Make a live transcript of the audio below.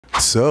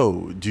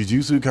So,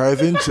 Jujutsu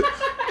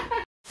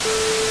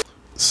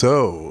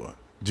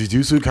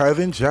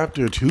Kaisen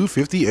chapter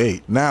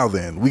 258. Now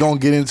then, we gonna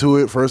get into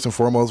it. First and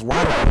foremost,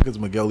 why the fuck is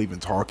Miguel even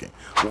talking?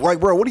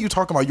 Like, bro, what are you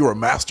talking about? You're a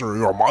master,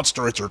 you're a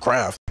monster at your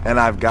craft. And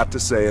I've got to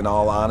say, in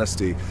all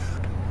honesty,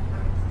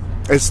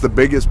 it's the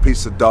biggest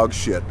piece of dog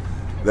shit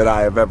that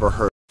I have ever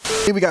heard.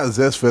 Hey, we got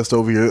Zestfest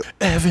over here.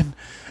 Evan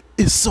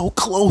is so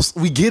close.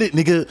 We get it,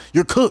 nigga.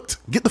 You're cooked.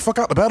 Get the fuck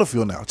out the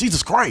battlefield now.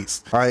 Jesus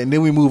Christ. All right, and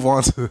then we move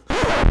on to,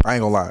 I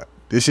ain't gonna lie,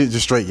 this shit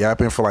just straight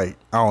yapping for like,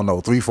 I don't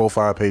know, 3, 4,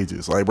 5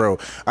 pages. Like, bro,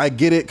 I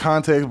get it,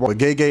 context, but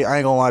gay, I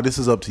ain't gonna lie, this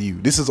is up to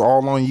you. This is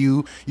all on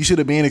you. You should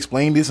have been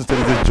explaining this instead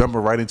of just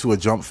jumping right into a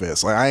jump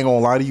fest. Like, I ain't gonna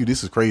lie to you,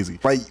 this is crazy.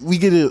 Like, we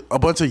get a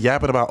bunch of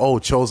yapping about, oh,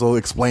 Chozo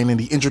explaining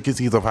the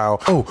intricacies of how,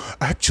 oh,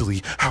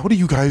 actually, how do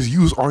you guys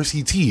use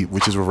RCT,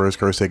 which is reverse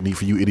curse technique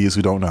for you idiots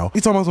who don't know.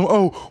 He's talking about some,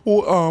 oh,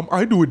 well,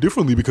 I do it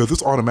differently because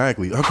it's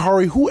automatically.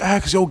 Akari, who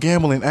asked your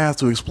gambling ass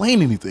to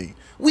explain anything?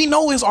 We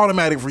know it's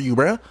automatic for you,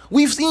 bruh.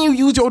 We've seen you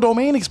use your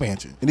domain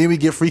expansion. And then we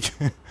get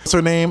freaking, what's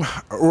her name?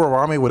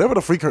 Urarame, whatever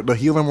the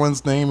healing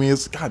one's name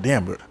is. God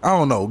damn, bro. I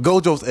don't know.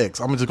 Gojo's ex.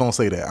 I'm just gonna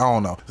say that. I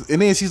don't know.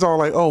 And then she's all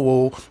like, oh,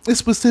 well, it's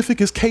specific.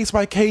 It's case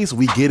by case.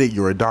 We get it.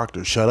 You're a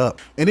doctor. Shut up.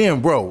 And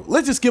then, bro,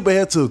 let's just skip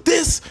ahead to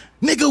this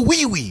nigga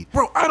Wee Wee.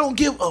 Bro, I don't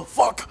give a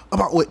fuck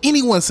about what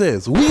anyone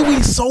says. Wee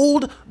Wee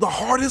sold the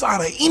hardest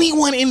out of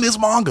anyone in this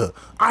manga.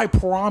 I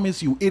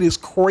promise you, it is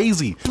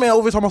crazy. This man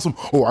over here talking about some,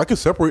 oh, I can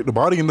separate the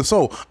body and the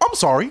soul. I'm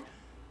sorry.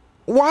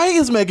 Why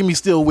is Megumi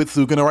still with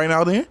Sukuna right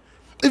now then?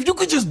 If you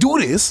could just do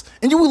this,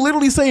 and you were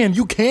literally saying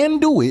you can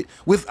do it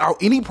without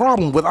any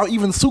problem, without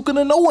even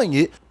Sukuna knowing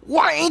it,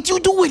 why ain't you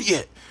do it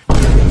yet?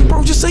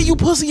 Bro, just say you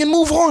pussy and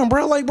move on,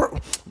 bro. Like,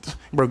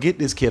 bro, get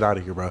this kid out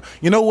of here, bro.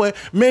 You know what?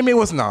 Maybe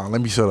what's nah,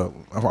 let me shut up.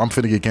 I'm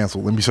finna get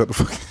canceled. Let me shut the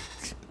fuck.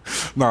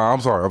 Nah,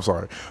 I'm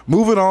sorry.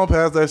 Moving on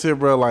past that shit,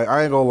 bro. Like,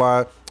 I ain't gonna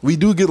lie. We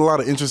do get a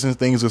lot of interesting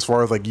things as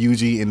far as like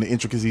Yuji and the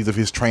intricacies of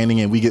his training,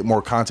 and we get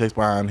more context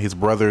behind his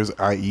brothers,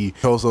 i.e.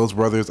 Choso's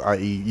brothers,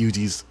 i.e.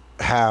 Yuji's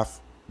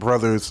half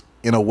brothers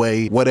in a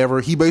way, whatever.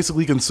 He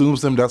basically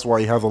consumes them. That's why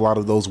he has a lot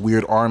of those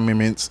weird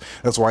armaments.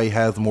 That's why he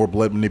has more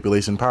blood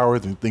manipulation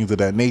powers and things of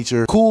that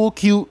nature. Cool,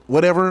 cute,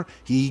 whatever.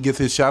 He gets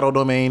his shadow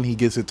domain. He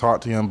gets it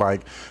taught to him by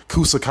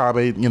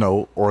Kusakabe, you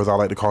know, or as I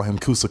like to call him,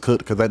 Kusakut,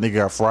 because that nigga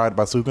got fried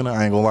by Sukuna.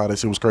 I ain't gonna lie, that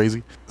shit was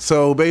crazy.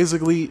 So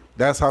basically,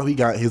 that's how he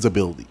got his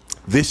ability.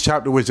 This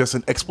chapter was just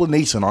an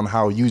explanation on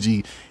how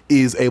Yuji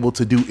is able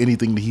to do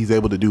anything that he's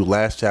able to do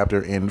last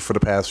chapter and for the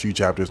past few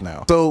chapters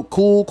now. So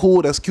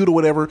cool, that's cute or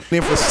whatever.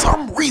 And for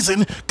some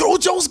reason,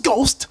 Gojo's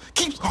ghost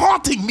keeps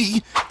haunting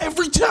me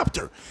every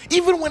chapter.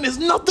 Even when there's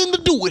nothing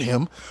to do with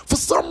him, for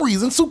some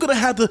reason, Sukuna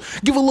had to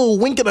give a little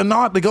wink and a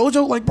nod to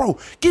Gojo. Like, bro,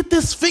 get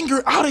this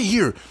finger out of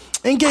here.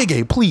 And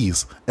Gege,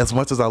 please, as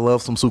much as I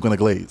love some Sukuna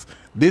Glaze,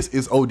 this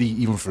is OD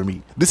even for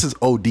me. This is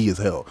OD as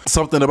hell.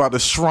 Something about the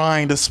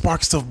shrine, the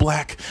sparks of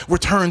black,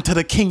 return to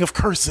the king of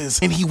curses,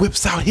 and he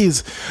whips out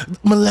his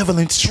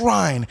malevolent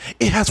shrine.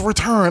 It has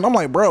returned. I'm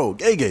like, bro,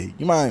 Gege,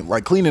 you mind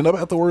like cleaning up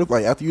afterwards?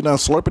 Like after you done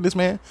slurping this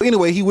man?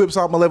 Anyway, he whips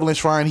out malevolent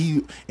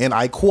shrine. And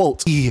I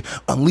quote, he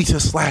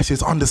unleashes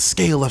slashes on the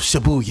scale of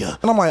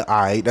Shibuya. And I'm like,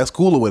 all right, that's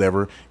cool or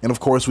whatever. And of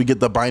course, we get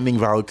the binding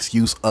vow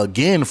excuse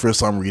again for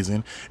some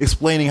reason,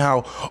 explaining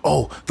how,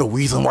 oh, the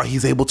reason why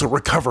he's able to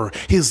recover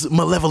his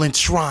malevolent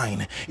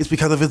shrine is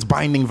because of his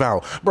binding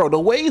vow. Bro, the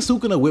way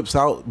Sukuna whips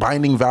out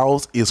binding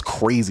vows is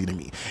crazy to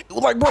me.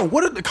 Like, bro,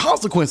 what are the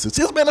consequences?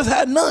 This man has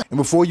had none. And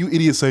before you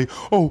idiots say,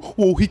 oh,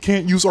 well, he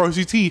can't use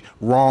RCT.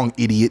 Wrong,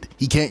 idiot.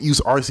 He can't use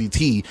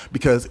RCT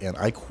because, and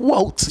I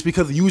quote, it's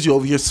because Yuji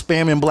over here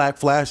spamming black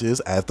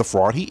flashes as the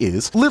fraud he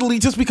is, literally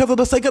just because of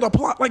the sake of the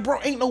plot. Like, bro,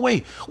 ain't no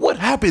way. What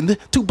happened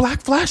to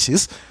black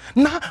flashes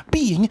not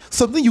being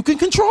something you can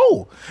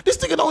control? This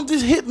nigga don't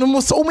just hit them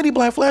with so many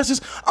black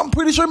flashes. I'm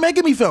pretty sure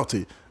Megumi felt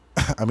it.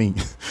 I mean,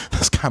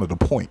 that's kind of the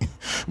point,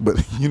 but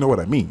you know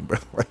what I mean, bro.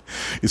 Like,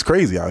 it's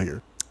crazy out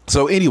here.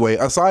 So anyway,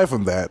 aside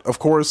from that, of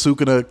course,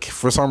 Sukuna,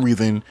 for some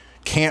reason,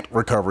 can't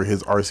recover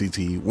his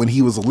RCT when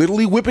he was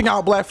literally whipping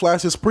out black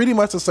flashes pretty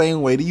much the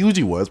same way that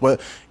Yuji was. But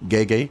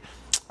Gege,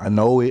 I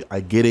know it,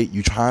 I get it.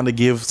 You're trying to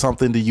give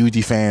something to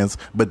Yuji fans,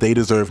 but they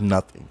deserve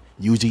nothing.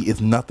 Yuji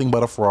is nothing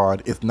but a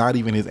fraud. It's not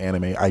even his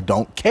anime. I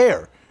don't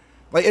care.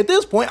 Like, at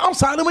this point, I'm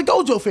siding with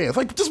Gojo fans.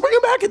 Like, just bring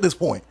him back at this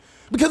point.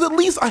 Because at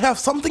least I have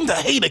something to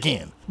hate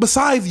again.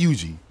 Besides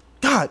Yuji.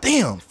 God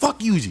damn, fuck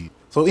Yuji.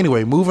 So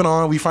anyway, moving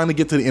on, we finally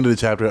get to the end of the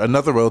chapter.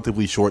 Another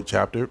relatively short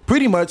chapter.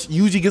 Pretty much,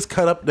 Yuji gets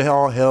cut up to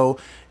all hell,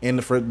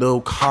 and for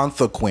no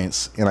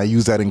consequence, and I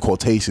use that in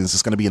quotations,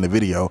 it's going to be in the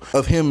video,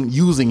 of him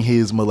using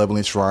his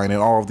malevolent shrine and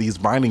all of these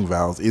binding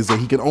vows is that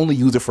he can only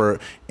use it for,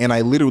 and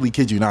I literally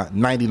kid you not,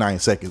 99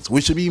 seconds,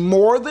 which should be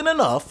more than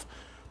enough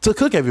to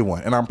cook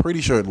everyone. And I'm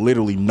pretty sure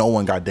literally no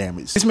one got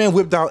damaged. This man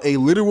whipped out a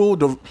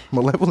literal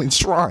malevolent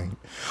shrine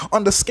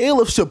on the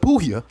scale of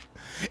Shibuya,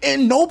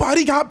 and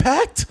nobody got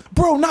packed.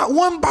 Bro, not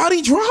one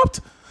body dropped.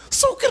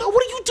 Sukuna,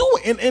 what are you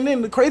doing? And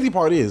then the crazy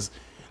part is,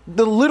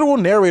 the literal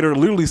narrator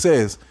literally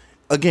says,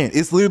 again,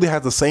 it's literally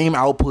has the same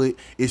output.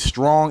 It's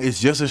strong. It's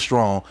just as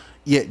strong.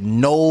 yet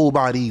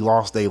nobody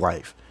lost their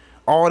life.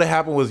 All that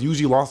happened was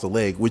Yuji lost a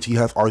leg, which he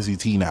has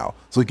RCT now,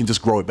 so he can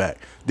just grow it back.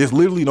 There's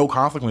literally no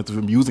consequence of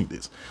him using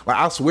this. Like,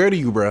 I swear to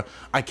you, bro,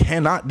 I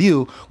cannot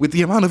deal with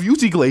the amount of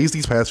Yuji glaze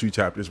these past few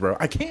chapters, bro.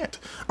 I can't.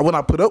 I will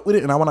not put up with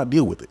it, and I will not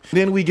deal with it.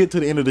 Then we get to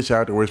the end of the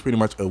chapter where it's pretty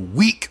much a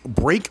week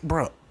break,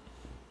 bro.